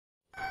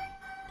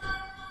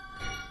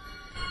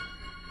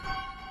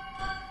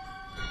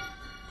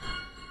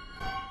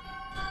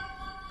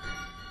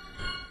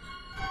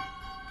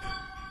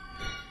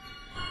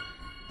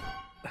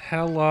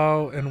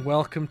Hello and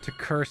welcome to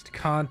Cursed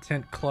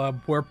Content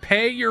Club, where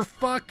pay your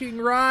fucking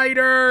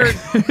writers!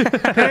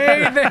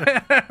 Pay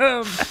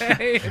them!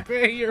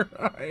 Pay your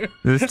writers!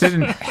 This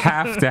didn't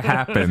have to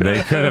happen.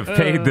 They could have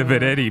paid them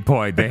at any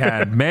point. They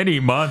had many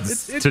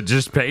months to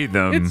just pay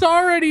them. It's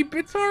already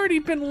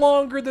been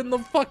longer than the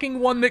fucking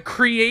one that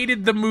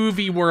created the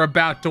movie we're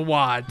about to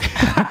watch.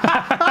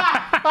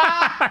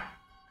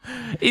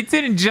 It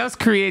didn't just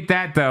create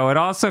that, though. It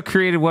also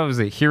created, what was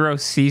it, Hero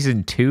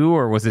Season 2,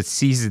 or was it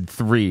Season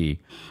 3?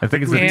 I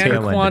think it's the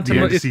tail end. Quantum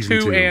the end of it's Season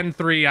 2 2. and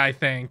 3, I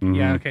think.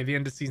 Yeah, okay, the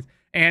end of season.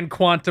 And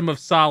Quantum of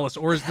Solace,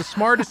 or as the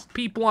smartest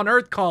people on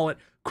Earth call it,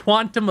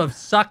 Quantum of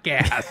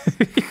Suck-Ass.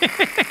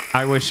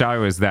 I wish I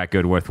was that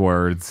good with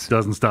words.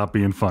 Doesn't stop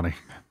being funny.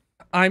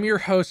 I'm your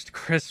host,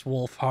 Chris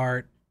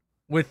Wolfhart.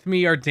 With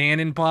me are Dan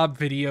and Bob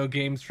Video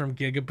Games from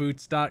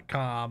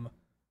GigaBoots.com.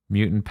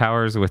 Mutant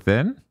Powers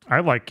Within? I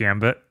like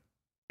Gambit.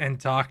 And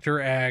Dr.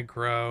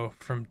 Aggro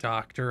from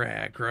Dr.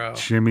 Aggro.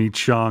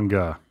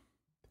 Chimichanga.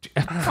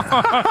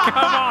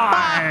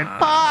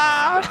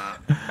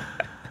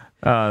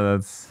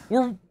 That's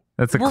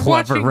a we're clever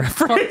watching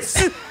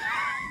reference.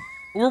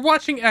 We're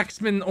watching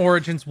Xmen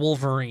Origins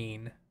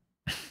Wolverine.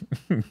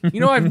 You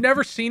know, I've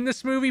never seen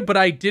this movie, but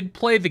I did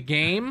play the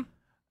game.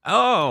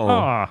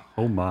 Oh.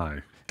 Oh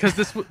my. Because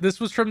this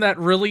was from that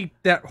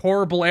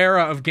horrible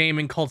era of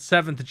gaming called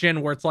 7th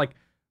Gen, where it's like,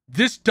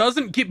 this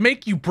doesn't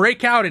make you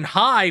break out in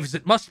hives.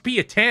 It must be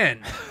a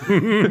 10.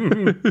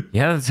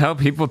 Yeah, that's how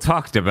people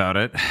talked about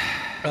it.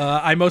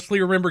 I mostly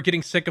remember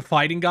getting sick of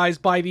fighting guys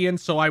by the end,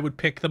 so I would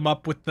pick them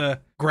up with the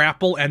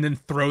grapple and then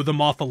throw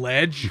them off a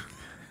ledge.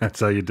 That's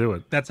how you do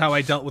it. That's how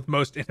I dealt with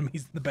most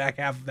enemies in the back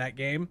half of that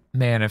game.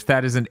 Man, if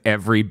that isn't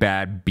every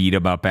bad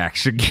beat-em-up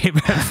action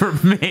game ever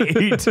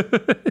made.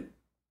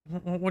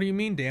 What do you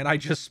mean, Dan? I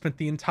just spent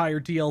the entire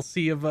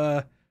DLC of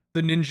the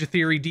Ninja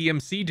Theory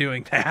DMC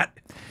doing that.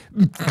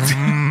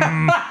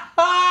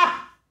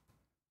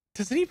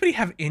 Does anybody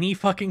have any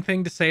fucking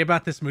thing to say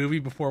about this movie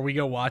before we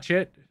go watch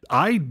it?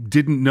 I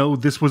didn't know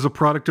this was a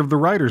product of the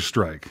writer's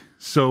strike.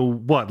 So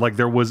what? Like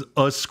there was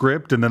a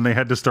script and then they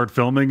had to start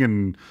filming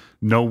and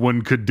no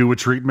one could do a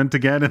treatment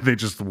again and they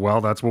just,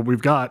 well, that's what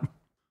we've got.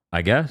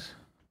 I guess.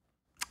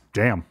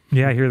 Damn.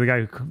 Yeah, I hear the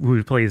guy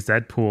who plays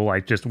Deadpool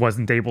like just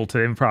wasn't able to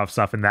improv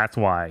stuff, and that's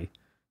why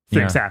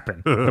things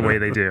happen the way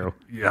they do.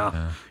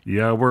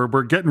 Yeah,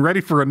 we're getting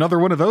ready for another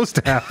one of those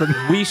to happen.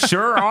 We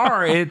sure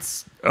are.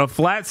 It's a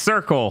flat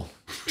circle,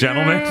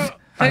 gentlemen.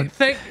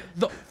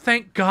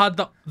 Thank God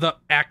the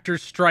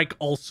actors' strike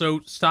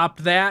also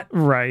stopped that.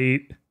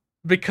 Right.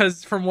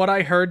 Because from what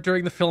I heard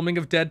during the filming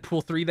of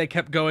Deadpool 3, they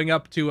kept going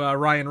up to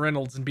Ryan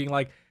Reynolds and being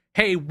like,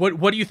 hey, what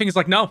do you think? He's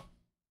like, no,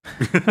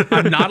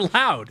 I'm not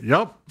allowed.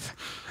 Yep.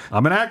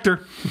 I'm an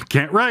actor.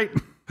 Can't write.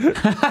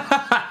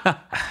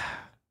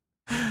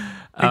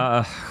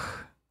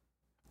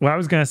 What I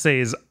was going to say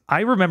is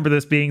I remember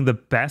this being the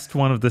best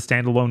one of the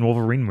standalone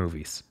Wolverine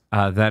movies.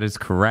 That is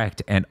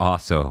correct, and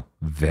also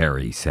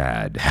very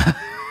sad.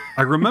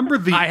 I remember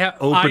the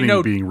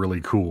opening being really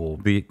cool.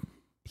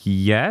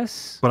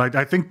 Yes? But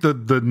I think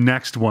the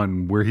next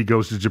one where he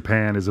goes to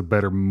Japan is a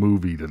better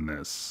movie than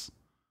this.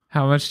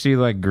 How much do you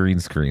like green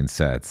screen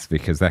sets?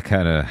 Because that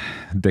kind of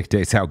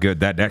dictates how good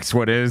that next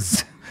one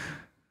is.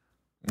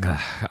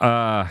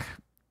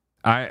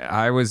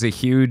 I was a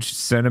huge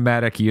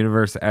Cinematic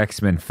Universe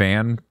X-Men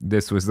fan.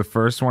 This was the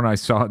first one I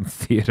saw in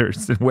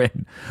theaters, and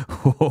when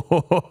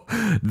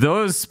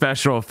those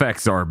special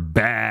effects are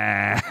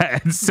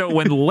bad. So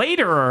when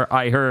later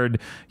I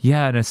heard,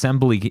 an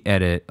assembly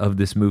edit of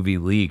this movie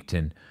leaked,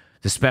 and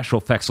the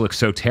special effects look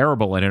so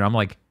terrible in it, I'm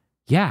like,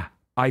 yeah,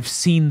 I've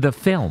seen the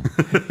film.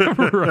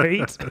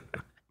 Right?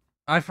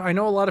 I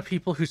know a lot of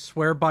people who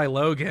swear by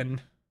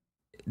Logan.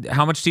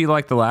 How much do you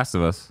like The Last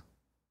of Us?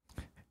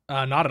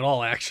 Not at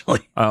all,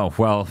 actually. Oh,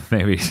 well,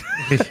 maybe.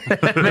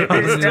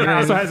 It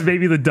also has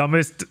maybe the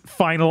dumbest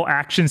final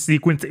action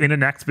sequence in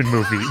an X-Men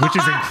movie, which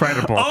is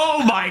incredible.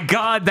 Oh my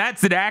God,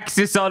 that's an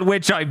axis on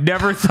which I've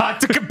never thought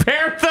to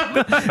compare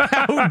them.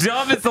 How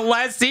dumb is the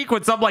last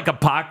sequence? I'm like,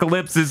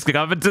 Apocalypse is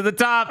coming to the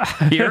top.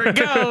 Here it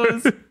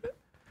goes.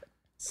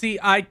 See,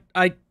 I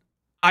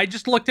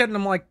just looked at it and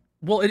I'm like,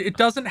 well, it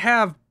doesn't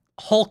have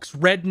Hulk's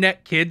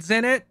redneck kids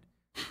in it.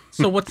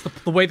 So what's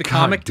the way the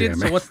comic did?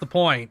 So what's the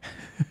point?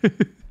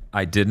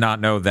 I did not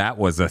know that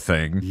was a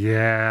thing.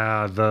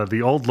 Yeah,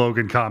 the old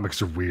Logan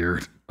comics are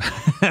weird.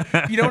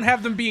 You don't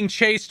have them being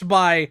chased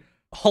by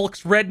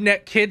Hulk's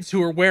redneck kids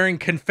who are wearing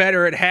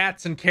Confederate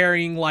hats and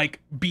carrying like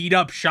beat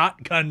up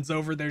shotguns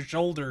over their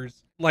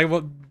shoulders. Like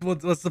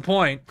what's the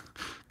point?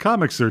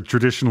 Comics are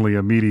traditionally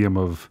a medium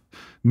of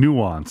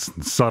nuance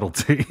and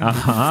subtlety.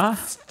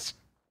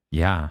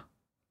 Yeah.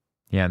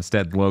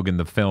 Instead Logan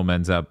the film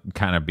ends up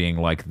kind of being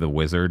like the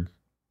wizard.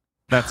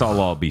 That's all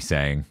I'll be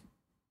saying.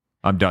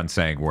 I'm done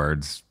saying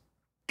words.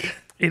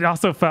 It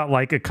also felt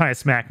like a kind of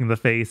smack in the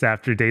face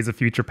after Days of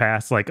Future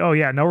Past. Like, oh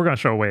yeah, no, we're going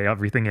to show away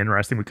everything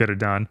interesting we could have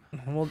done.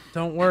 Well,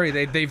 don't worry.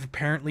 They've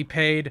apparently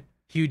paid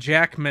Hugh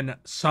Jackman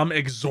some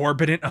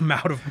exorbitant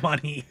amount of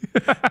money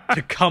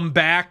to come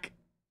back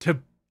to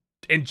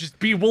just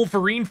be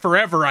Wolverine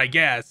forever, I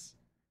guess.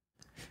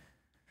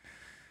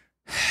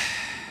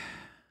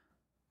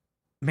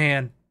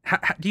 Man,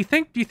 do you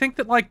think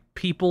that like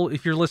people,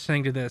 if you're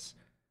listening to this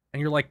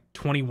and you're like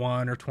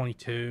 21 or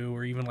 22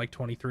 or even like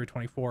 23 or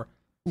 24,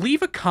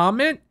 leave a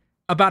comment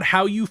about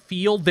how you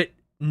feel that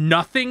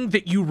nothing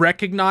that you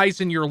recognize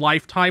in your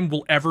lifetime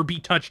will ever be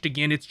touched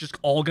again. It's just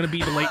all going to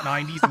be the late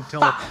 90s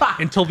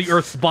until the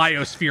Earth's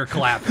biosphere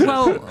collapses.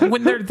 Well,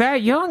 when they're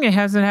that young, it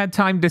hasn't had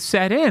time to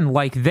set in.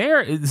 Like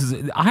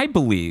I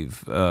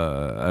believe,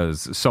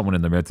 as someone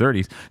in their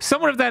mid-30s,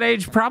 someone of that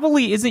age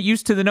probably isn't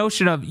used to the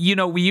notion of,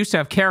 we used to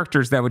have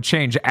characters that would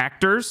change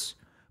actors,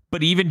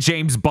 but even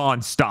James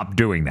Bond stopped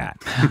doing that.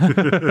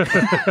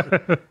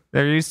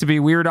 There used to be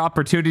weird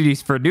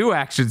opportunities for new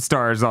action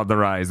stars on the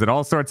rise and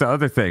all sorts of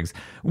other things.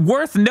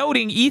 Worth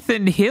noting,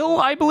 Ethan Hill,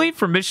 I believe,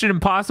 from Mission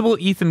Impossible,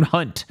 Ethan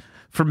Hunt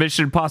from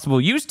Mission Impossible,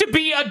 used to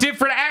be a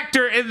different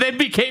actor and then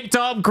became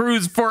Tom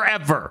Cruise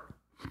forever.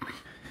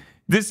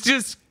 This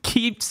just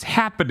keeps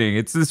happening.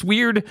 It's this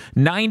weird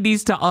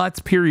 90s to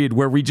aughts period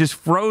where we just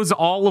froze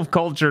all of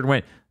culture and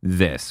went,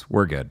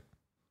 we're good.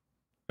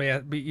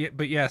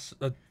 But yes,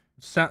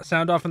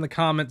 sound off in the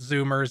comments,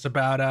 Zoomers,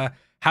 about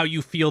how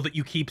you feel that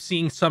you keep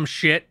seeing some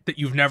shit that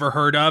you've never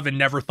heard of and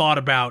never thought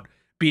about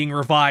being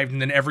revived,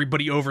 and then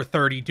everybody over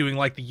 30 doing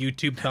like the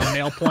YouTube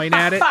thumbnail point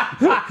at it,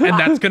 and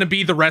that's going to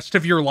be the rest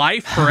of your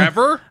life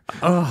forever.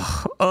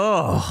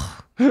 Oh.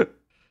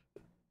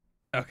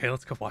 Okay,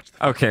 let's go watch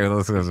the Okay,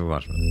 let's go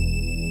watch it.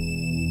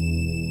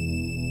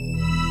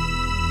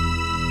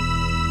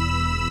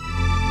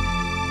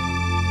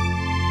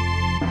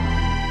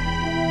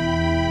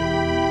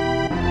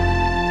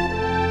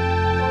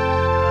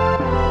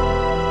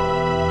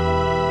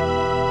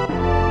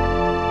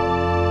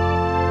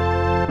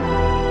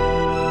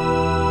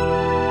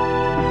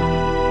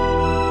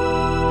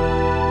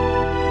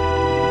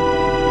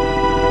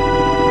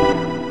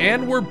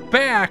 And we're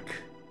back.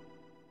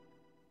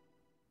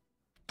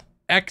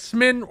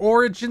 X-Men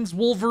Origins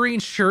Wolverine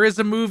sure is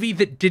a movie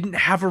that didn't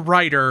have a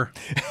writer.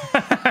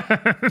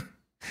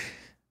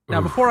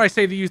 Now, before I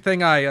say the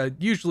thing I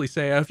usually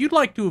say, if you'd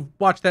like to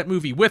watch that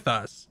movie with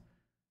us,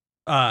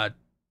 go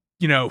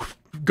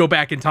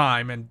back in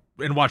time and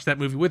watch that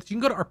movie with us, you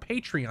can go to our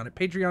Patreon at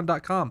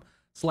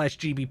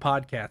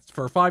patreon.com/gbpodcasts.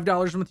 For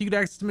 $5 a month, you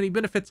get access to many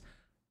benefits.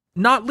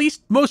 Not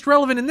least, most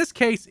relevant in this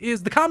case,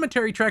 is the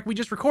commentary track we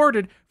just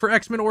recorded for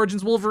X-Men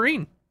Origins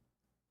Wolverine.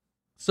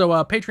 So,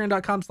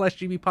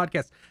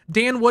 patreon.com/gbpodcasts.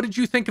 Dan, what did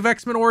you think of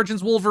X-Men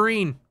Origins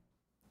Wolverine?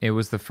 It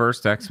was the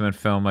first X-Men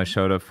film I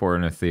showed up for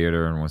in a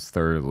theater and was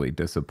thoroughly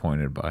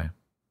disappointed by.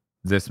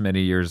 This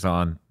many years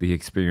on, the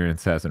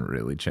experience hasn't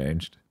really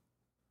changed.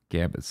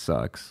 Gambit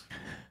sucks.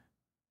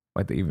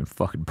 Why'd they even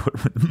fucking put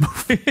him in the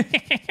movie?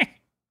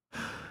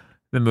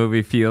 The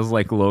movie feels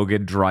like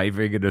Logan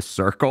driving in a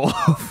circle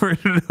over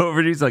and over.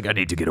 And he's like, I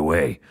need to get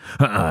away.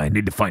 I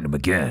need to find him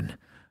again.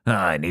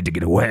 I need to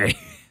get away.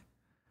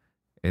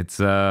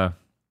 It's a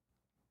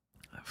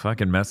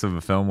fucking mess of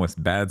a film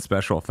with bad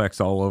special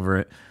effects all over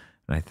it.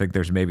 And I think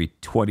there's maybe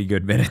 20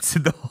 good minutes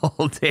in the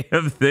whole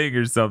damn thing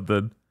or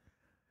something.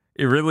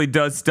 It really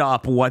does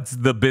stop once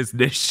the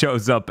business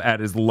shows up at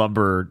his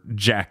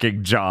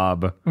lumberjacking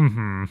job.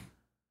 Mm-hmm.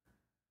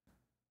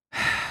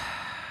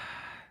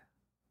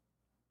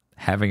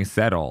 Having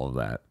said all of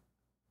that,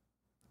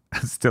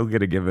 I'm still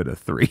going to give it a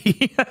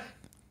 3.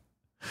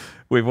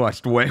 We've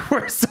watched way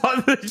worse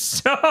on the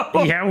show.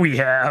 Yeah, we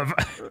have.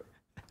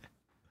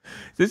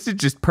 This is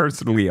just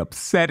personally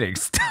upsetting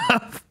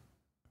stuff.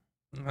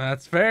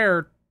 That's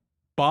fair.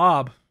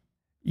 Bob.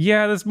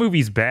 Yeah, this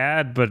movie's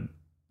bad, but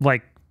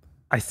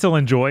I still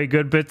enjoy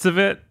good bits of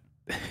it.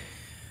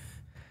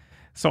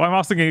 So I'm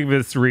also going to give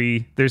it a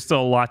 3. There's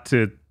still a lot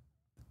to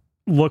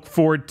look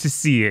forward to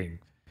seeing.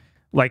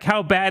 Like,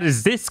 how bad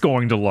is this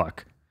going to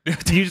look? You're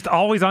just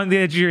always on the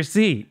edge of your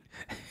seat.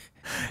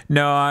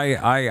 No,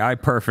 I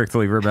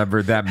perfectly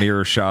remember that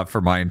mirror shot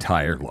for my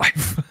entire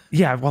life.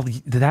 Yeah, well,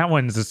 that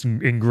one's just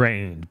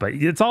ingrained, but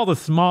it's all the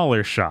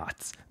smaller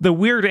shots. The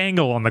weird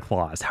angle on the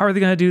claws. How are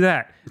they going to do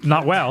that?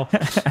 Not well.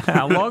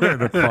 How long are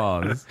the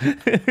claws?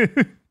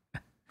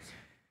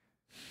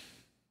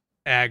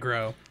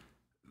 Aggro.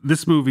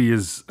 This movie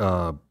is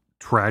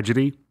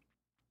tragedy.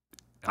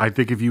 I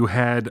think if you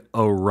had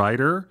a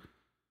writer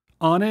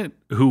on it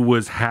who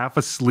was half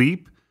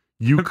asleep,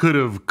 you could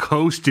have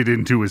coasted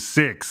into a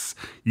 6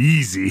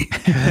 easy.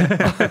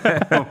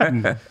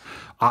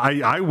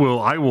 I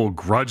will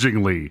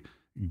grudgingly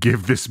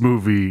give this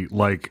movie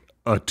like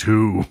a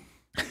 2.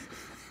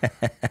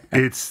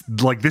 It's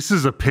like this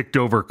is a picked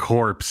over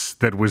corpse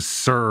that was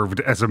served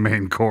as a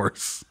main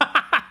course.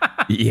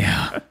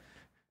 Yeah.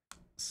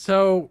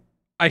 So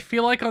I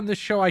feel like on this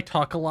show I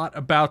talk a lot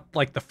about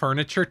like the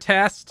furniture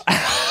test.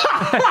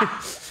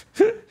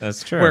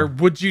 That's true. Where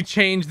would you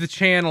change the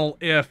channel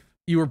if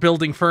you were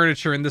building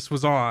furniture and this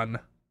was on?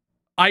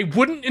 I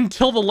wouldn't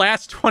until the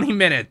last 20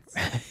 minutes.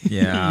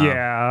 Yeah.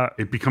 Yeah.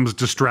 It becomes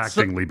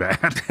distractingly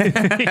bad.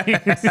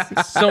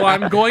 So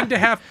I'm going to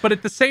have, but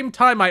at the same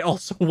time, I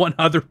also want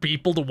other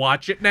people to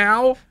watch it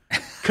now.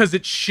 because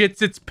it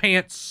shits its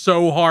pants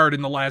so hard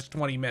in the last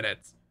 20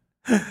 minutes.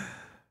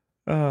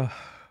 So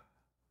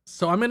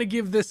I'm gonna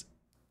give this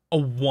a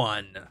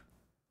 1.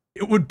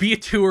 It would be a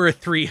 2 or a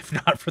 3 if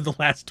not for the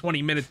last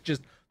 20 minutes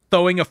just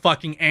throwing a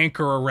fucking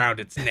anchor around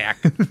its neck.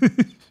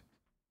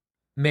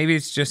 Maybe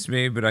it's just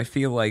me, but I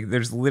feel like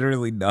there's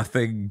literally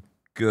nothing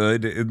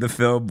good in the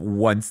film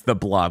once the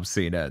blob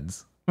scene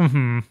ends.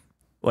 Mm-hmm.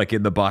 Like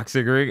in the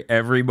boxing ring,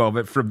 every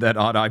moment from then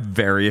on, I'm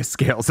various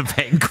scales of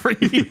angry.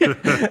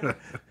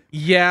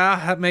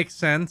 Yeah, that makes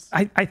sense.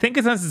 I think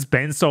since it's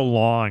been so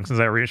long since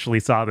I initially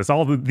saw this,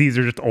 these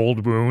are just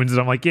old wounds, and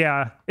I'm like,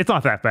 yeah, it's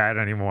not that bad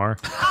anymore.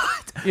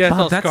 Yeah, it's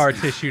Bob, all scar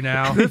tissue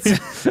now.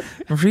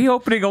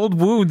 Reopening old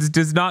wounds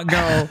does not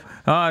go,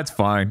 oh, it's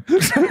fine.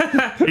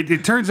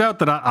 It turns out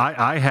that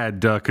I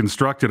had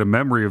constructed a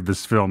memory of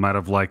this film out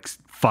of like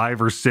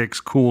 5 or 6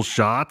 cool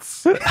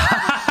shots.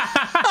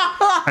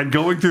 And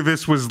going through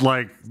this was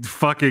like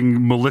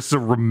fucking Melissa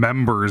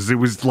remembers. It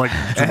was like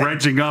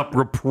dredging up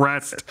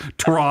repressed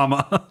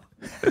trauma.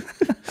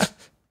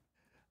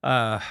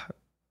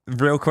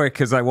 Real quick,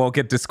 because I won't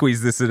get to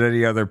squeeze this in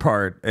any other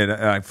part, and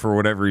I, for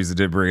whatever reason,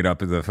 did bring it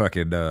up in the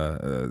fucking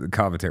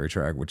commentary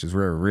track, which is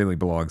where it really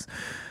belongs.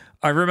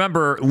 I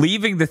remember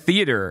leaving the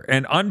theater,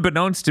 and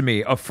unbeknownst to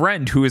me, a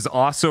friend who is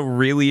also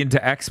really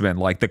into X-Men,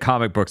 like the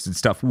comic books and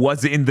stuff,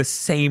 was in the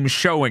same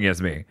showing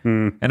as me.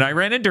 And I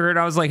ran into her, and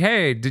I was like,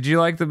 hey, did you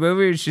like the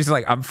movie? And she's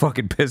like, I'm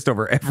fucking pissed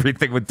over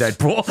everything with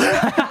Deadpool.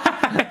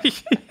 I'm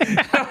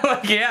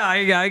like, yeah,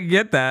 I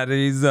get that.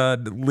 He's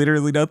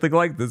literally nothing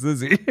like this,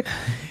 is he?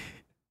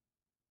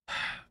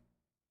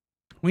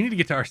 We need to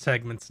get to our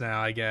segments now,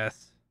 I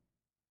guess.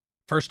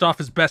 First off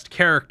is best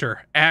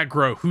character.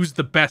 Aggro, who's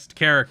the best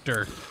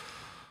character?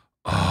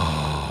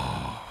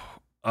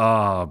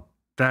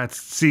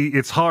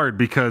 It's hard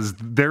because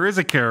there is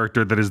a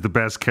character that is the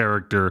best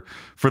character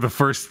for the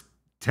first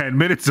 10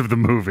 minutes of the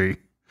movie,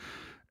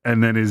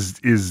 and then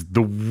is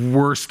the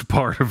worst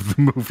part of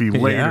the movie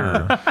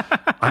later.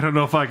 Yeah. I don't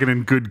know if I can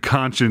in good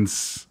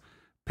conscience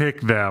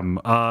pick them.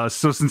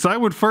 So since I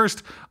went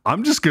first,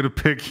 I'm just gonna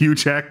pick Hugh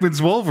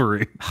Jackman's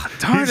Wolverine.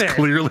 He's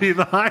clearly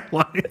the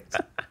highlight.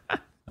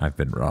 I've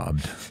been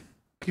robbed.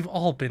 We've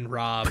all been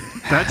robbed.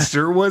 That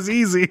sure was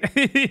easy.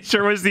 He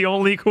sure was the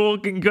only cool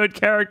and good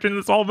character in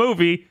this whole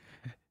movie.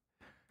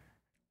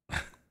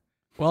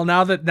 Well,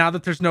 now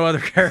that there's no other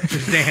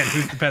characters, Dan,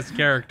 who's the best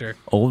character?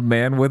 Old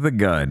man with a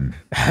gun.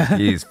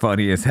 He's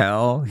funny as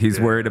hell. He's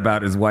worried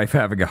about his wife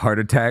having a heart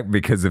attack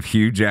because of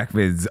Hugh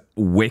Jackman's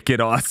wicked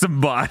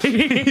awesome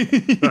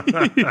body.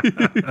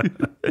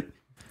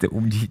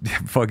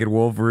 Fucking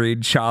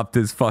Wolverine chopped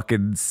his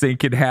fucking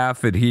sink in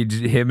half, and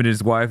him and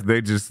his wife,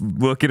 they just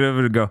look at him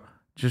and go,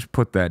 just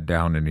put that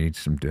down and eat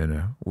some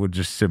dinner. We're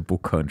just simple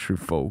country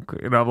folk.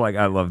 And I'm like,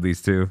 I love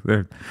these two.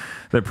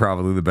 They're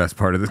probably the best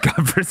part of this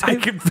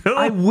conversation.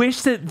 I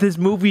wish that this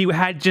movie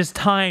had just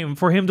time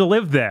for him to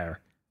live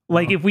there.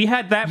 Like, if we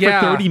had that for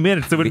 30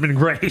 minutes, it would have been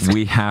great.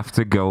 We have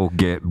to go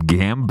get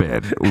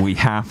Gambit. We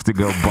have to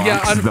go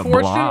box the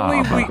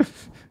blob.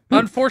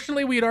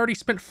 Unfortunately, we had already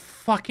spent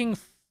fucking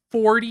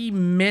 40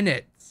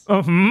 minutes.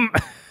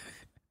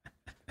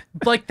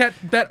 Like,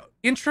 that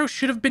intro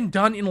should have been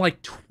done in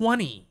like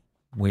 20.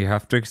 We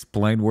have to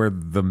explain where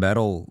the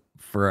metal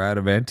for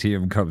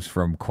adamantium comes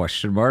from,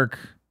 question mark.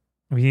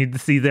 We need to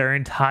see their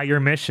entire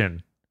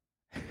mission.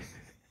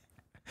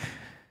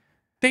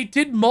 They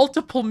did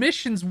multiple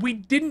missions. We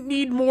didn't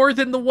need more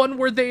than the one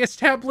where they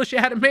establish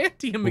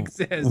adamantium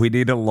exists. We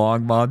need a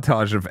long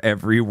montage of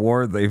every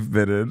war they've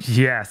been in.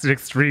 Yes, an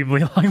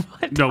extremely long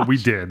montage. No, we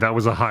did. That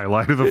was a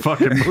highlight of the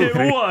fucking movie.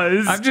 It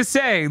was. I'm just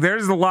saying,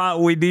 there's a lot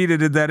we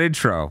needed in that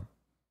intro.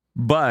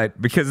 But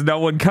because no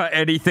one cut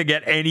anything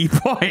at any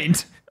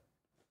point.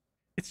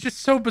 It's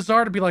just so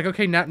bizarre to be like,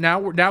 okay,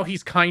 now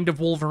he's kind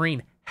of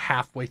Wolverine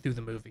halfway through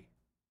the movie.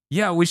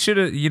 Yeah, we should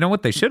have, you know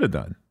what they should have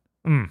done?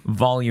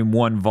 Volume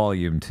 1,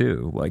 Volume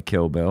 2, like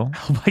Kill Bill.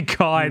 Oh my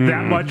god,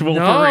 that much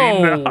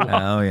Wolverine. No.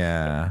 Oh,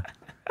 yeah.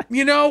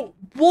 You know,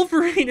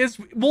 Wolverine is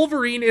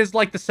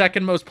like the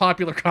second most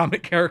popular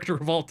comic character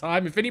of all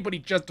time. If anybody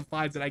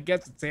justifies it, I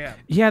guess it's him.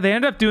 Yeah, they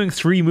end up doing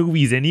 3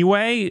 movies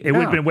anyway. It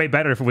would have been way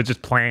better if it was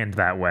just planned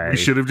that way. We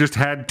should have just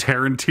had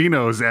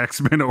Tarantino's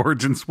X-Men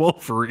Origins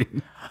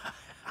Wolverine.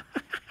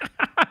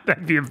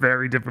 That'd be a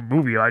very different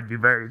movie. I'd be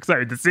very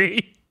excited to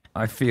see.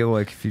 I feel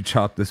like if you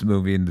chop this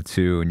movie into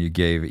 2 and you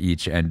gave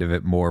each end of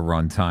it more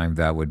runtime,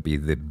 that would be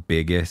the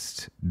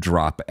biggest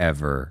drop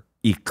ever,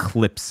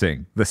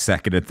 eclipsing the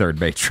second and third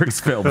Matrix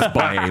films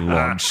by a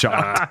long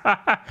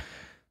shot.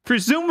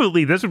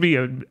 Presumably, this would be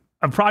a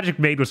project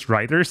made with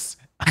writers.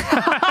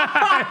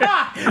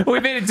 We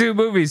made it 2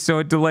 movies, so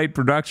it delayed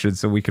production,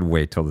 so we could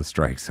wait till the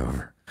strike's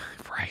over.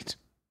 Right.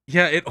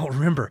 Yeah,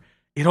 remember,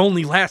 it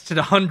only lasted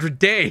 100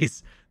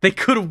 days. They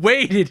could have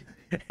waited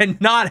and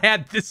not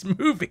had this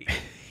movie.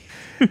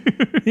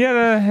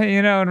 Yeah,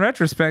 in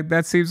retrospect,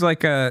 that seems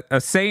like a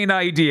sane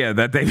idea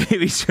that they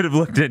maybe should have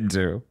looked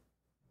into.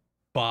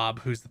 Bob,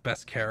 who's the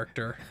best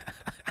character?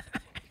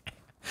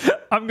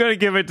 I'm going to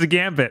give it to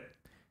Gambit.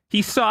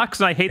 He sucks,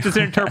 and I hate this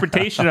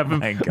interpretation of him,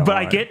 my but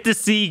I God. get to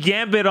see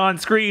Gambit on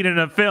screen in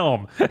a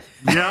film.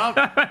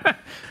 Yep.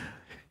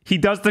 He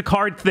does the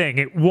card thing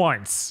at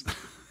once.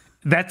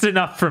 That's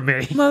enough for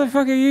me.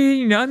 Motherfucker, you're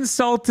eating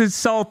unsalted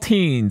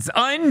saltines,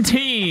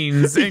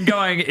 unteens, and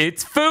going,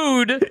 it's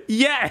food.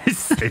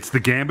 Yes. It's the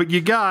gambit you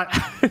got.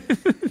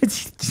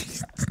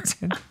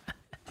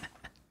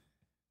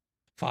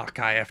 Fuck,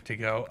 I have to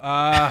go.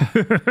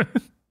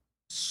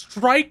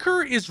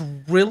 Stryker is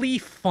really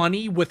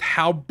funny with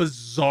how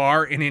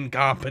bizarre and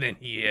incompetent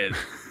he is.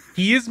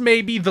 He is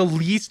maybe the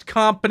least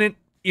competent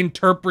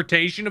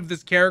interpretation of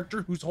this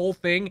character whose whole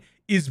thing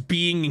is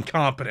being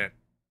incompetent.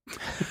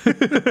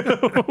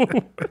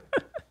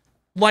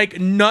 Like,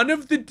 none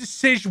of the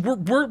decisions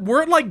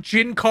we're at like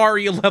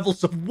Jinkaria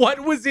levels of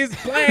what was his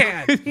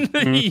plan.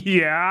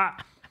 Yeah.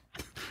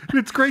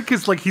 It's great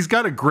because like he's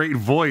got a great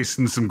voice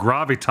and some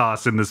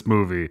gravitas in this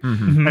movie,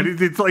 and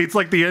it's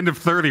like the end of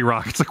 30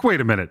 Rock. It's like,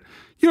 wait a minute,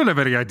 you don't have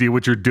any idea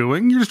what you're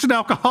doing. You're just an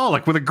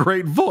alcoholic with a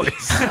great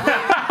voice.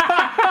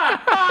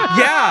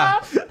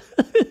 Yeah.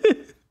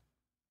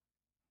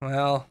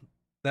 Well,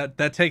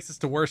 that takes us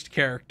to worst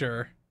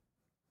character.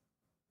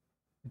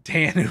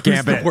 Dan, who's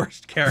Gambit. the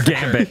worst character?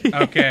 Gambit.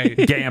 Okay.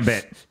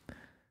 Gambit.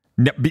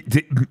 No,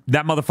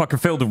 that motherfucker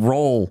filled a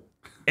role,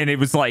 and it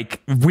was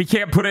like, we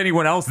can't put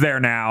anyone else there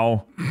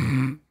now.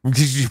 I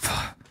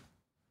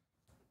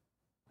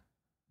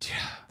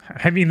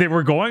mean, they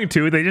were going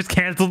to. They just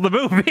canceled the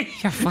movie.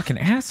 Yeah, fucking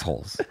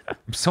assholes.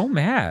 I'm so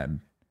mad.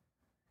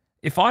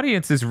 If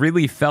audiences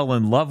really fell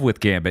in love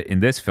with Gambit in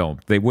this film,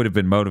 they would have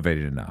been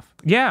motivated enough.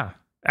 Yeah,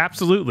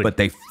 absolutely. But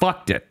they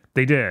fucked it.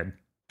 they did.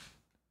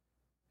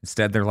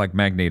 Instead, they're like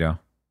Magneto.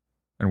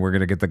 And we're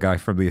going to get the guy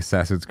from the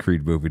Assassin's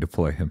Creed movie to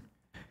play him.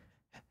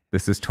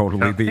 This is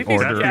totally the Maybe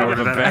order that's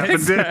of that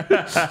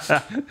events.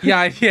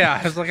 Yeah.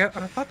 I was like, I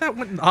thought that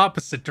went in the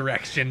opposite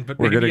direction, but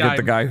We're maybe going to get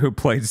the guy who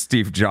played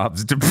Steve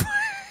Jobs to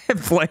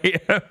play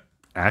him.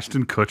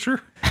 Ashton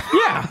Kutcher?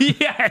 Yeah.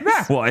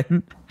 Yes. That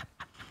one.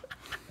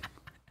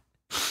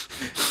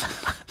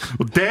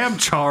 Well, damn,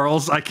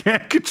 Charles, I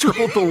can't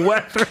control the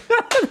weather.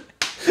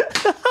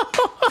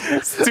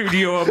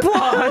 Studio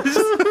applause.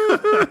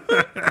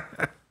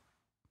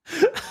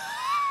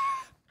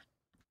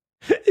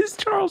 Is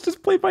Charles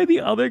just played by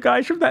the other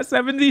guys from that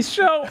 70s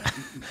show?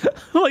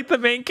 Like the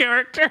main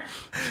character?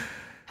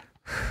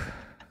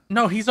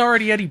 No, he's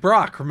already Eddie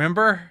Brock,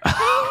 remember?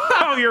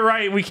 Oh, you're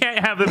right. We can't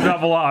have them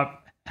double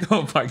up.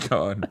 Oh my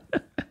God.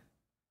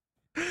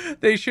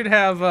 They should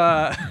have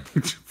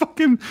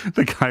Fucking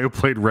the guy who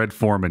played Red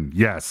Foreman.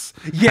 Yes.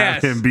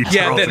 yes. Have him be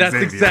Yeah, Charles that's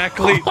Xavier.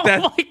 exactly Oh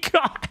that, my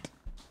God.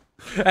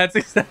 that's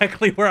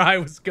exactly where I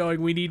was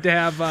going. We need to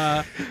have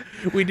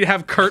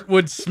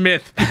Kurtwood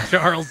Smith be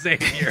Charles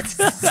Xavier.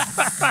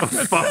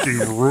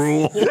 Fucking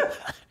rule.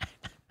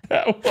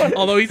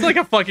 Although he's like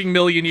a fucking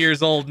million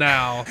years old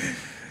now.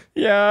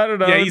 Yeah, I don't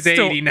know. Yeah, he's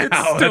 80 now. It's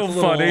That's still a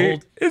little funny.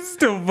 old. It's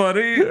still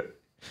funny.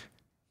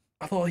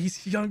 Although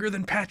he's younger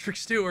than Patrick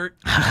Stewart.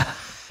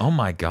 Oh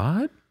my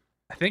God.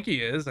 I think he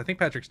is. I think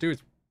Patrick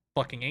Stewart's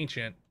fucking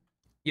ancient.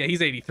 Yeah,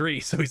 he's 83,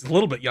 so he's a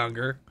little bit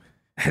younger.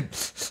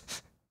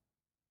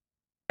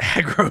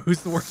 Aggro,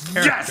 who's the worst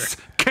character? Yes,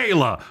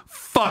 Kayla.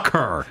 Fuck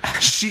her.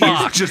 She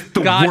Fuck. is just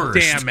the God worst.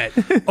 damn it.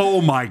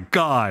 Oh my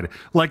God.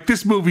 Like,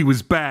 this movie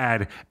was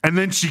bad, and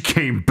then she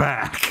came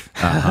back.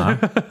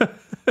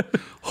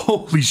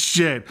 Holy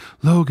shit.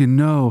 Logan,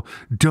 no.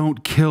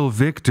 Don't kill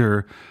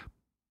Victor.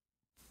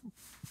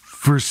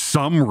 For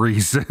some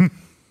reason.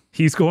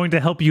 He's going to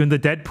help you in the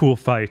Deadpool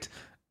fight.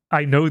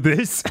 I know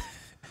this.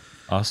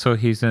 Also,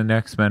 he's in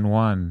X-Men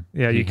 1.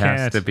 Yeah, he you has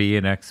can't. to be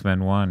in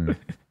X-Men 1.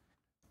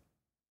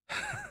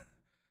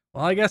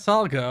 Well, I guess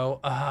I'll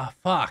go.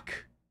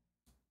 Fuck.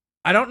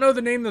 I don't know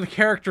the name of the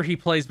character he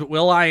plays, but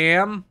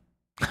Will.I.Am.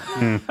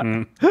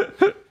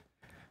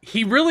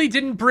 He really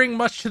didn't bring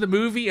much to the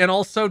movie, and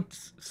also,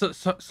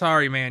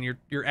 sorry, man,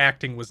 your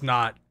acting was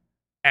not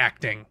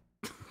acting.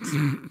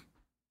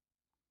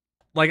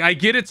 Like, I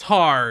get it's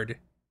hard,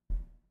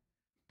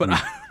 but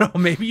I don't know,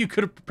 maybe you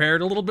could have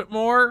prepared a little bit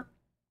more.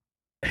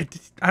 I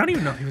don't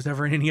even know if he was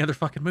ever in any other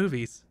fucking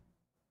movies.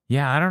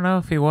 Yeah, I don't know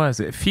if he was.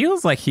 It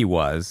feels like he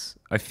was.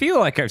 I feel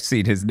like I've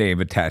seen his name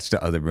attached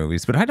to other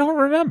movies, but I don't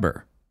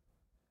remember.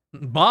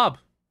 Bob.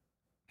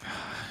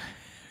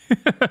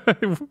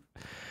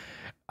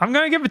 I'm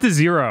going to give it to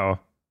 0.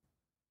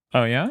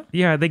 Oh, yeah?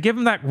 Yeah, they give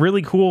him that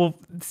really cool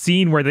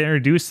scene where they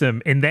introduce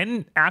him, and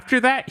then after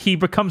that, he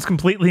becomes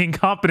completely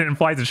incompetent and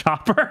flies a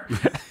chopper.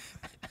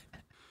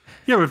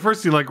 Yeah, but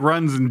first he like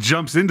runs and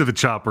jumps into the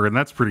chopper, and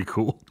that's pretty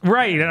cool.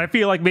 Right, and I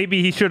feel like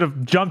maybe he should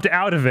have jumped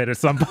out of it at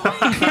some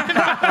point.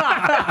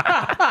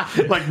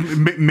 Like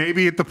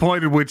maybe at the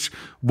point at which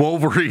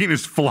Wolverine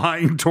is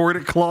flying toward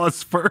it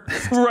claws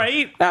first.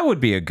 Right? That would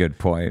be a good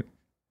point.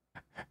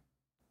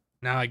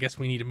 Now I guess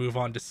we need to move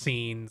on to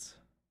scenes.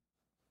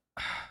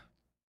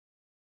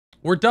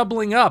 We're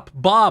doubling up.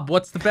 Bob,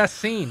 what's the best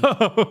scene?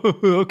 Oh,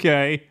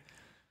 okay.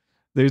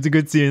 There's a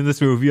good scene in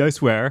this movie, I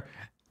swear.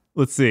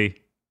 Let's see.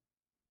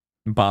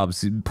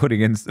 Bob's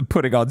putting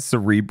on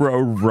Cerebro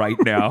right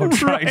now,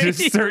 trying to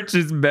search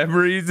his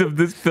memories of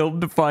this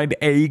film to find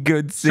a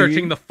good scene.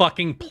 Searching the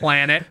fucking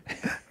planet.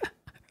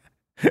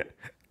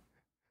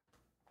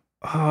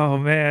 Oh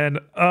man.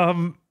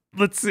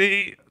 Let's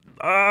see.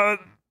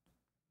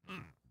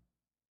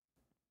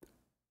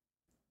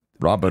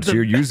 Robert,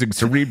 you're using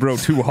Cerebro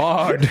too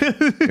hard.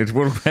 It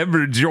will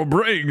hemorrhage your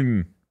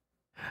brain.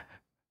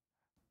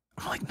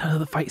 Like, none of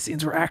the fight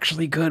scenes were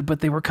actually good, but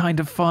they were kind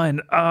of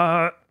fun.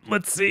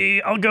 Let's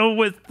see. I'll go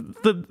with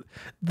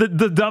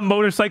the dumb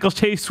motorcycle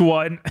chase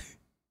one.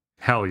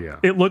 Hell yeah.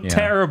 It looked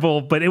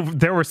terrible, but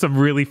there were some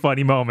really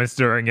funny moments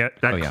during it.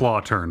 That claw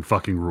turn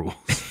fucking rules.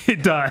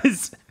 It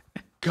does.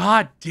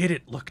 God, did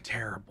it look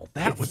terrible.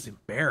 That was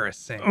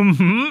embarrassing.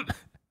 Mm-hmm.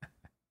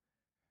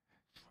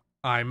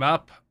 I'm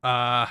up.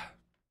 The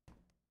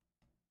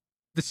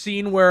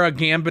scene where a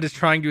Gambit is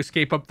trying to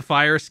escape up the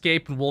fire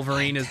escape and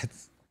Wolverine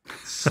is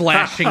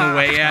slashing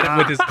away at it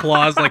with his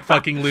claws like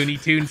fucking Looney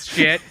Tunes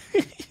shit.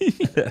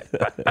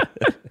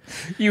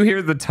 You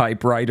hear the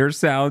typewriter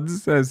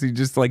sounds as he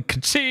just like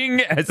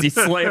ka-ching as he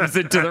slams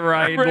it to the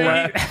right and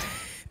left.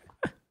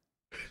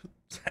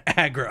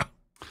 Aggro.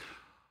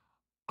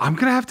 I'm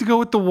going to have to go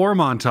with the war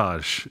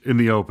montage in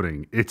the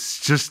opening.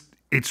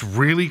 It's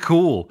really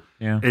cool.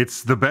 Yeah.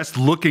 It's the best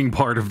looking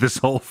part of this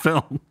whole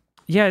film.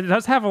 Yeah, it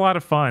does have a lot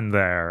of fun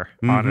there,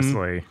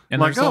 honestly.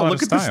 And like, there's a lot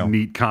look of at this style.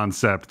 neat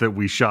concept that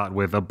we shot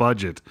with a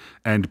budget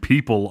and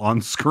people on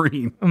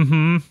screen.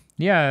 Mm-hmm.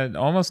 Yeah, it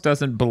almost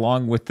doesn't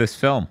belong with this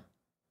film.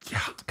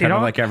 Yeah. Kind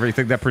of like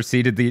everything that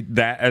preceded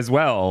that as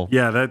well.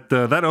 Yeah,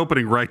 that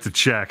opening writes a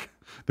check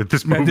that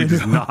this movie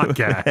does not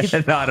cash.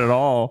 Not at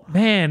all.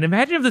 Man,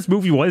 imagine if this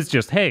movie was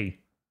just, hey,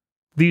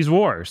 these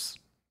wars.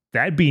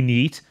 That'd be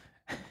neat.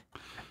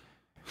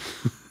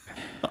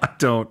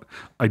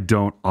 I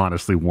don't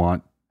honestly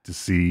want to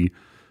see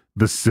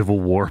the Civil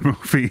War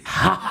movie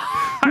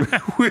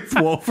with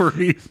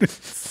Wolverine and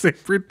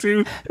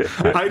Sabretooth.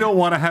 I don't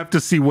want to have to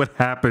see what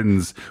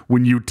happens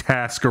when you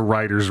task a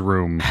writer's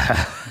room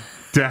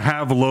to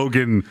have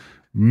Logan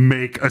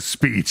make a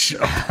speech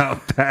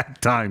about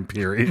that time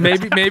period.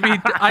 Maybe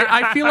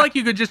I feel like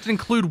you could just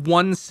include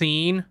one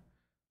scene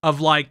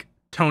of like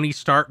Tony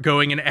Stark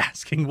going and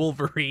asking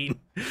Wolverine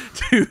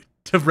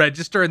to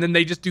register, and then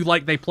they just do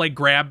like they play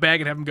grab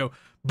bag and have him go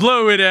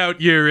blow it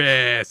out your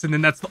ass, and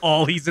then that's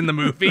all he's in the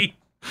movie.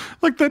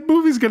 Like, that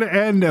movie's gonna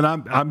end and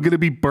I'm gonna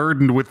be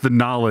burdened with the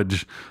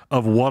knowledge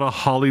of what a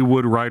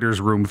Hollywood writer's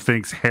room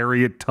thinks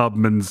Harriet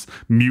Tubman's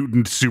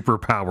mutant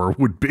superpower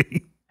would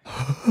be.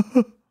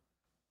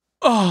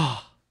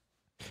 Oh.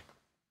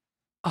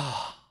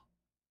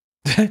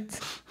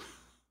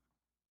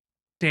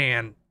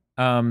 Dan.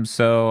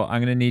 So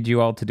I'm gonna need you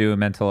all to do a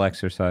mental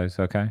exercise,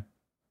 okay?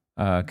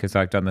 Because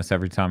I've done this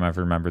every time I've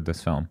remembered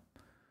this film.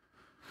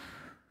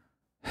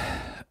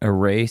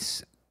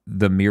 Erase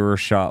the mirror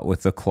shot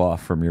with the claw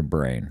from your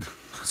brain.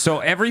 So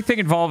everything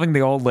involving the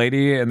old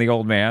lady and the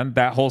old man,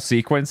 that whole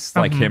sequence,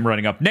 like him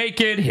running up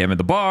naked, him in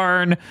the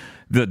barn,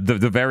 the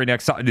very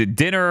next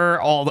dinner,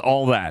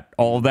 all that,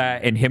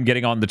 and him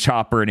getting on the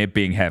chopper and it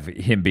being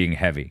heavy, him being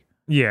heavy.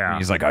 Yeah. And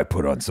he's like, I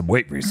put on some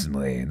weight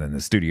recently, and then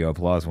the studio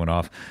applause went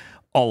off.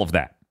 All of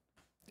that.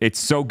 It's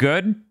so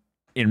good.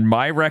 In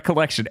my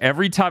recollection,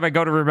 every time I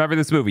go to remember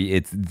this movie,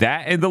 it's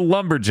that and the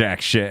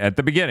lumberjack shit at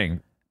the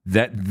beginning.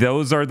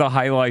 Those are the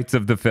highlights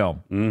of the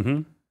film.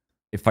 Mm-hmm.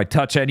 If I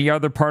touch any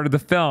other part of the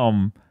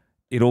film,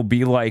 it'll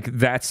be like,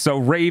 that's so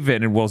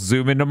Raven, and we'll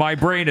zoom into my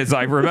brain as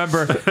I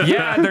remember,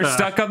 yeah, they're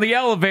stuck on the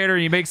elevator,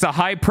 and he makes a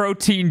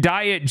high-protein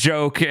diet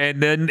joke,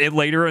 and then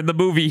later in the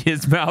movie,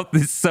 his mouth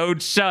is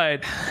sewed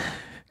shut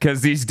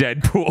because he's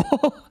Deadpool.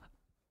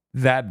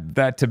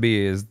 That to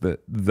me is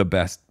the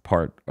best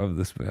part of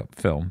this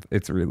film.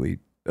 It's really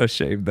a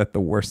shame that the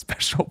worst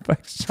special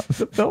effects shot of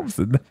the film's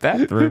in the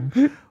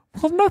bathroom.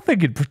 Well,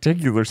 nothing in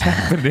particular is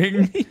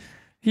happening.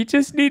 He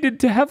just needed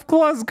to have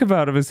claws come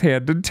out of his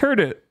hand and turn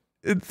it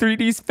in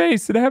 3D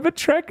space and have it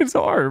track his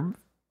arm.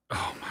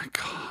 Oh my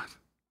god.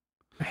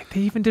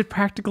 They even did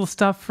practical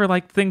stuff for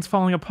like things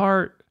falling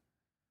apart.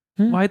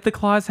 Why'd the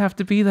claws have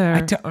to be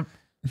there?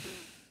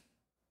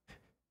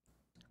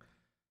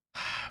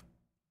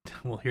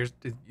 Well, do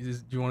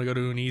you want to go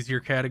to an easier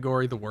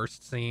category, the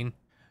worst scene?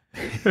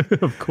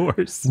 Of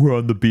course. We're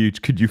on the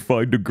beach. Could you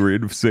find a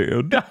grain of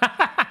sand?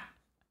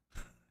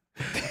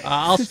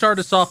 I'll start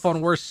us off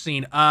on worst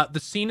scene. The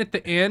scene at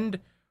the end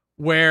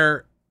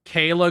where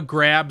Kayla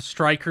grabs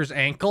Stryker's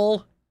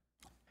ankle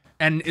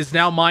and is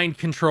now mind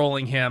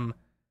controlling him.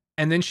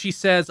 And then she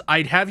says,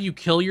 I'd have you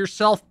kill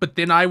yourself, but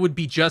then I would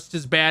be just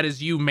as bad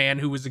as you, man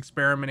who was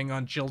experimenting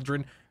on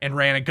children and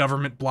ran a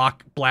government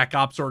black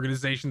ops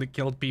organization that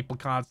killed people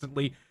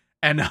constantly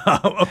and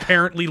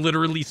apparently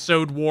literally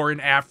sowed war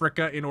in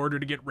Africa in order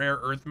to get rare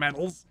earth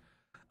metals.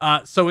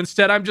 So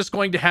instead, I'm just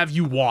going to have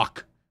you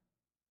walk.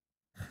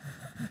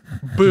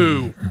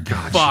 Boo.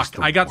 God, Fuck.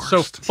 I got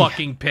so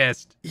fucking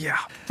pissed. Yeah.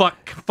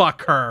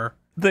 Fuck her.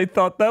 They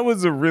thought that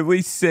was a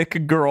really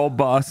sick girl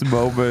boss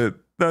moment.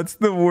 That's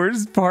the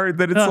worst part,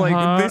 that it's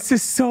like, this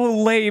is so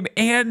lame,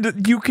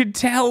 and you could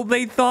tell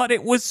they thought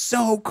it was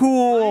so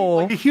cool.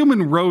 Like a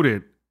human wrote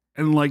it,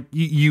 and like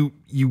you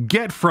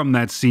get from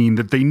that scene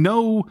that they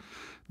know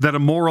that a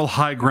moral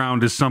high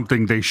ground is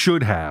something they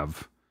should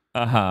have.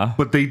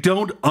 But they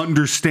don't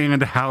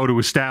understand how to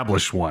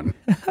establish one.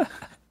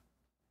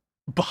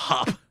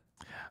 Bob.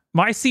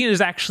 My scene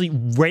is actually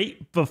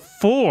right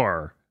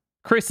before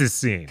Chris's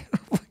scene. Oh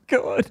my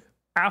God.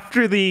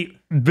 After the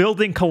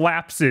building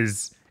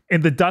collapses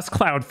and the dust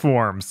cloud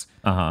forms,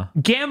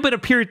 Gambit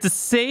appeared to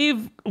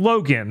save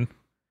Logan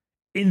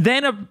and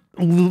then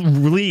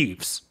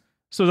leaves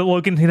so that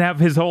Logan can have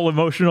his whole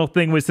emotional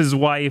thing with his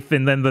wife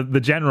and then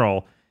the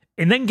general.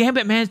 And then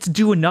Gambit managed to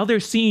do another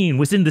scene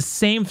within the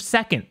same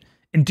second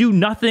and do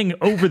nothing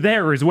over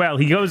there as well.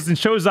 He goes and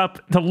shows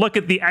up to look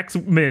at the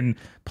Xmen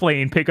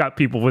plane pick up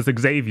people with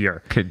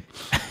Xavier. Could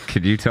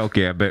you tell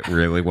Gambit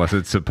really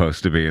wasn't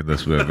supposed to be in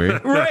this movie?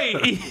 Right.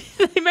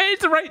 He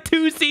managed to write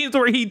 2 scenes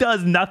where he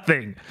does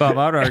nothing. Bob,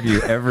 I'd argue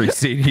every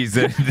scene he's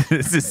in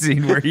is a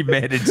scene where he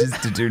manages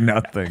to do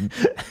nothing.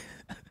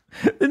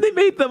 And they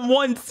made them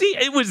one scene.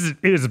 It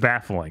was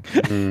baffling.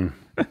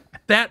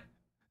 That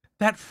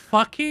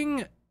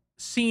fucking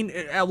scene,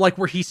 like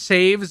where he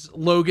saves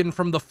Logan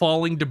from the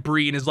falling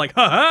debris and is like,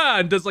 ha,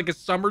 and does like a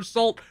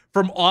somersault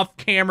from off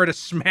camera to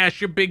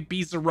smash a big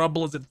piece of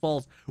rubble as it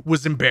falls,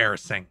 was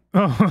embarrassing.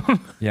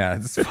 Yeah,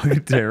 it's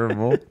fucking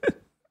terrible.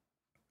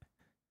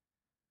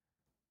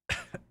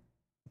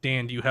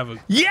 Dan, do you have a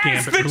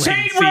Yes, the Gambit-related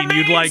chain scene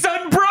remains you'd like?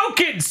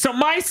 unbroken. So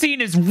my scene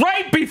is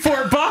right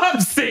before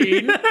Bob's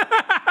scene.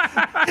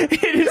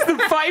 It is the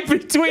fight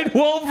between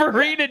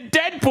Wolverine and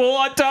Deadpool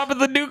on top of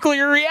the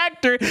nuclear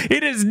reactor.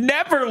 It has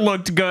never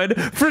looked good.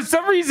 For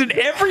some reason,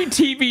 every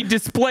TV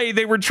display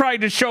they were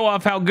trying to show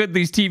off how good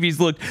these TVs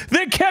looked.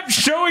 They kept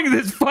showing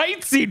this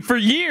fight scene for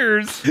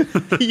years.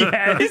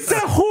 Yeah, It's a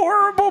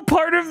horrible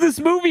part of this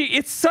movie.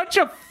 It's such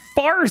a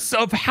farce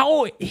of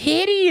how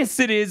hideous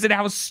it is and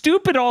how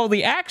stupid all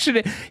the action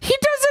is. He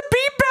does a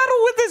beam battle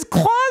with his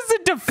claws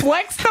and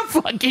deflects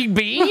the fucking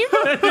beam.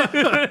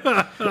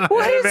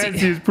 What is it?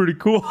 Is pretty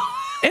cool.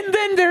 And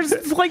then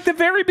there's like the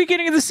very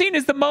beginning of the scene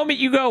is the moment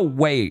you go,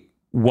 wait,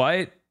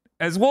 what?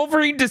 As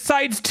Wolverine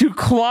decides to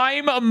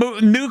climb a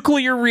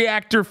nuclear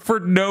reactor for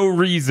no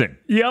reason.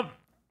 Yep.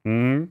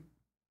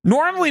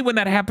 Normally when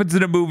that happens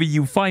in a movie,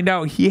 you find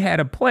out he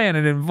had a plan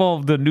and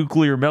involved a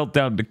nuclear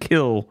meltdown to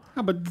kill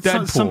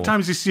Deadpool.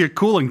 Sometimes you see a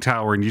cooling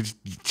tower and you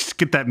just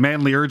get that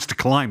manly urge to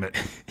climb it.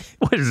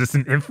 What is this,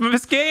 an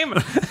Infamous game?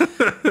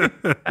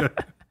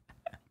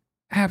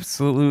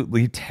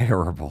 Absolutely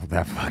terrible,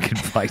 that fucking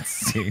fight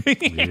scene.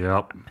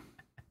 Yep.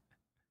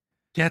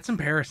 Yeah, it's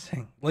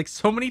embarrassing. Like,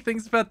 so many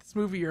things about this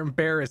movie are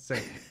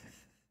embarrassing.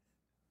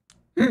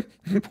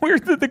 Where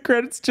did the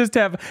credits just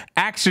have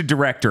action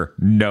director?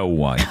 No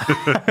one.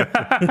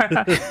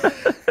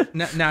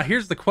 Now,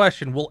 here's the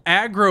question. Will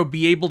Aggro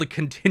be able to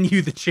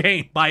continue the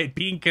chain by it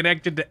being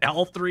connected to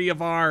all 3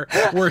 of our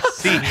worst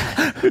scenes?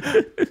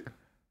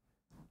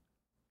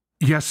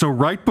 Yeah, so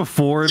right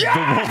before the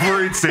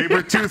Wolverine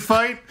Sabretooth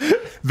fight,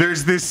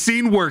 there's this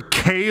scene where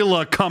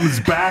Kayla comes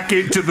back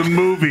into the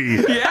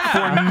movie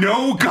for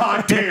no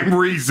goddamn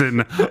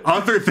reason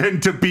other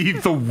than to be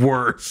the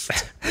worst.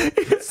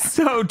 It's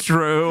so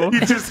true. You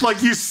just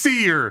like, you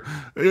see her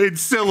in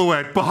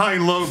silhouette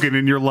behind Logan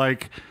and you're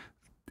like,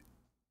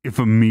 if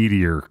a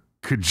meteor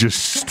could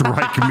just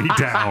strike me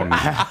down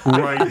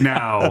right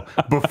now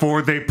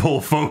before they pull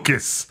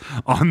focus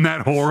on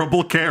that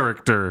horrible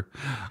character,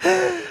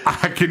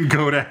 I can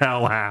go to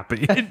hell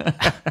happy.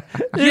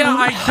 Yeah,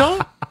 I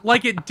don't,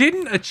 like, it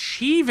didn't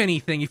achieve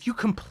anything. If you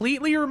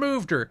completely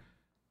removed her,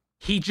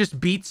 he just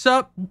beats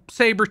up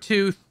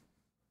Sabretooth,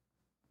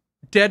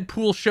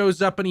 Deadpool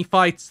shows up and he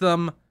fights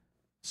them,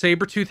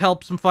 Sabretooth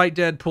helps him fight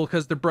Deadpool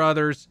because they're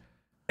brothers,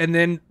 and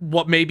then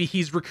maybe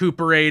he's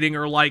recuperating,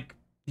 or like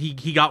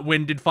he got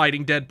winded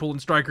fighting Deadpool and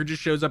Stryker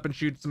just shows up and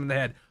shoots him in the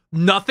head.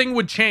 Nothing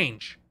would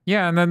change.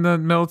 Yeah, and then the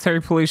military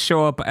police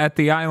show up at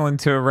the island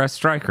to arrest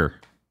Stryker.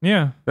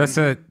 Yeah. That's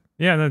it.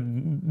 Yeah,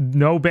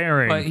 no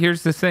bearing. But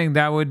here's the thing,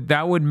 that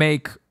would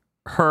make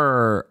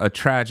her a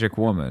tragic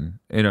woman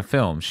in a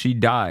film. She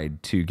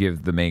died to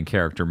give the main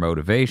character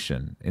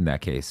motivation in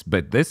that case,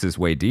 but this is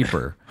way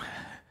deeper.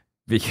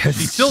 Because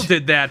She still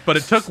did that, but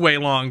it took way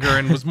longer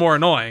and was more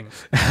annoying.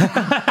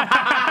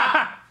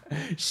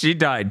 she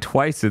died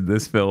twice in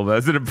this film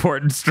as an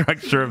important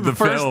structure of the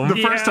film.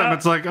 The first time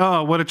it's like,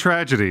 oh, what a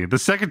tragedy. The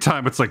second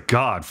time it's like,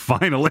 God,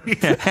 finally.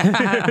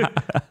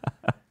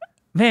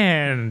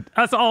 Man,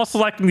 us all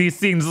selecting these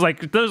scenes,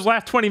 like, those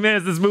last 20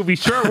 minutes of this movie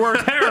sure were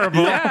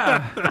terrible.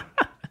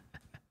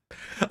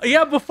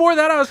 Yeah, before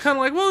that I was kind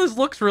of like, well, this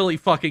looks really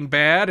fucking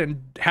bad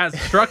and has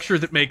structure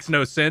that makes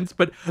no sense,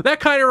 but that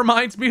kind of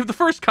reminds me of the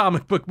first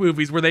comic book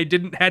movies where they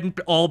hadn't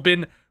all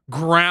been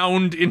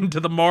ground into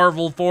the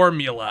Marvel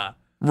formula.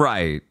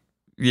 Right.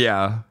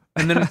 Yeah.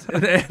 And then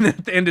and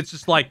at the end it's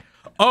just like,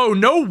 oh,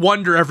 no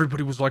wonder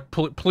everybody was like,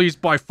 please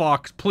buy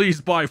Fox, please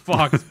buy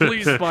Fox,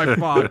 please buy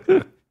Fox.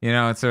 You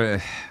know,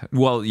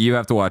 well, you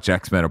have to watch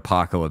X-Men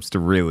Apocalypse to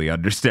really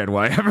understand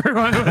why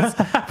everyone was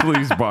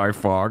pleased by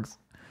Fox.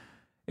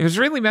 It was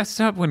really messed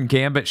up when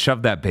Gambit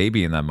shoved that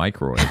baby in that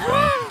microwave.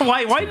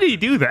 Why did he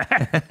do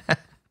that?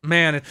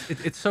 Man,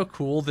 it's so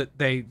cool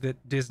that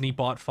Disney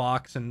bought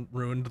Fox and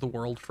ruined the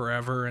world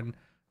forever, and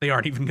they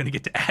aren't even going to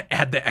get to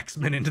add the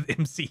X-Men into the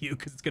MCU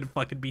because it's going to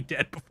fucking be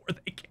dead before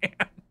they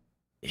can.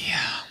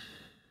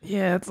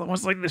 Yeah, it's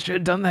almost like they should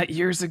have done that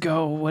years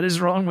ago. What is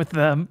wrong with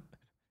them?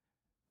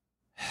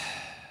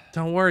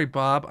 Don't worry,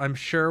 Bob. I'm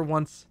sure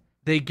once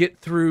they get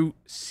through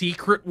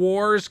Secret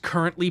Wars,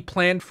 currently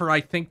planned for,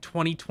 I think,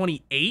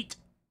 2028,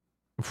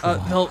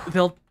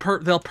 they'll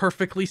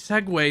perfectly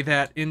segue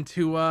that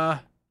into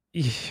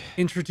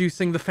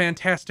introducing the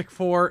Fantastic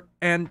Four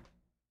and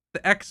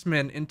the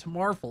X-Men into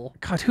Marvel.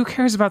 God, who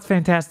cares about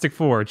Fantastic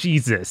Four?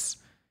 Jesus.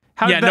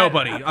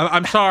 Nobody.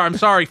 I'm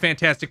sorry,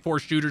 Fantastic Four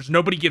shooters.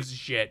 Nobody gives a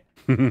shit.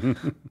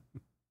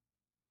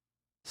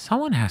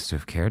 Someone has to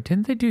have cared.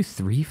 Didn't they do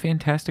 3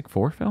 Fantastic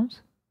Four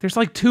films? There's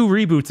like 2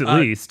 reboots at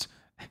least.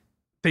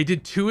 They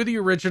did 2 of the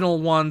original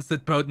ones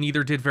that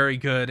neither did very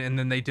good, and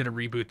then they did a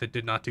reboot that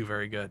did not do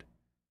very good.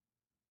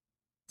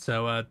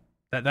 So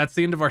that's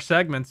the end of our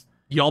segments.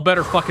 Y'all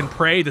better fucking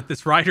pray that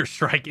this writer's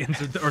strike ends,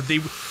 or the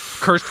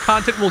cursed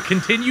content will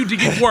continue to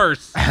get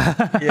worse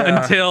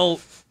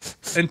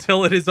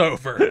until it is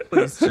over.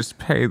 Please just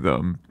pay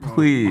them,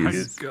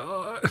 please. Oh my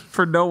God.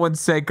 For no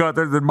one's sake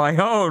other than my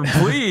own,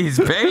 please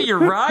pay your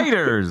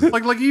writers.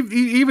 Like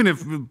even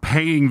if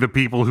paying the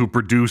people who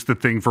produce the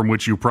thing from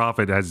which you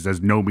profit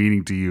has no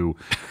meaning to you,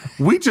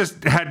 we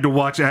just had to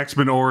watch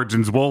X-Men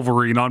Origins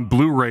Wolverine on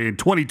Blu-ray in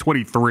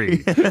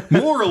 2023.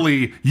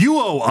 Morally, you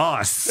owe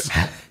us.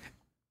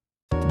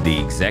 The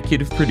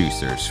executive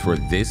producers for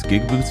this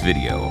GigaBoots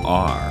video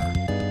are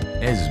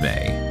Esme,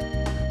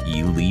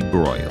 Ely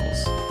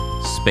Broyles,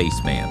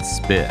 Spaceman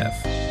Spiff,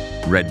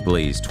 Red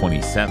Blaze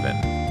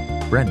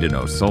 27, Brendan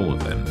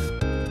O'Sullivan,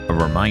 A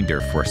Reminder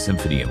for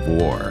Symphony of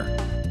War,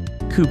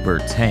 Cooper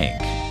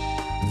Tank,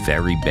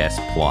 Very Best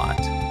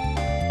Plot,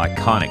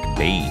 Iconic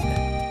Bane,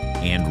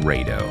 and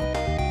Rado.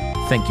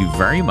 Thank you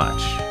very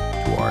much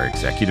to our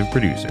executive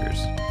producers.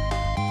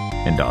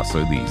 And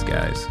also these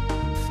guys.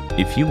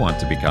 If you want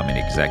to become an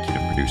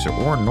executive producer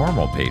or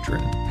normal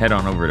patron, head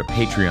on over to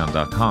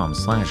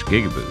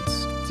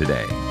patreon.com/gigaboots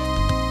today.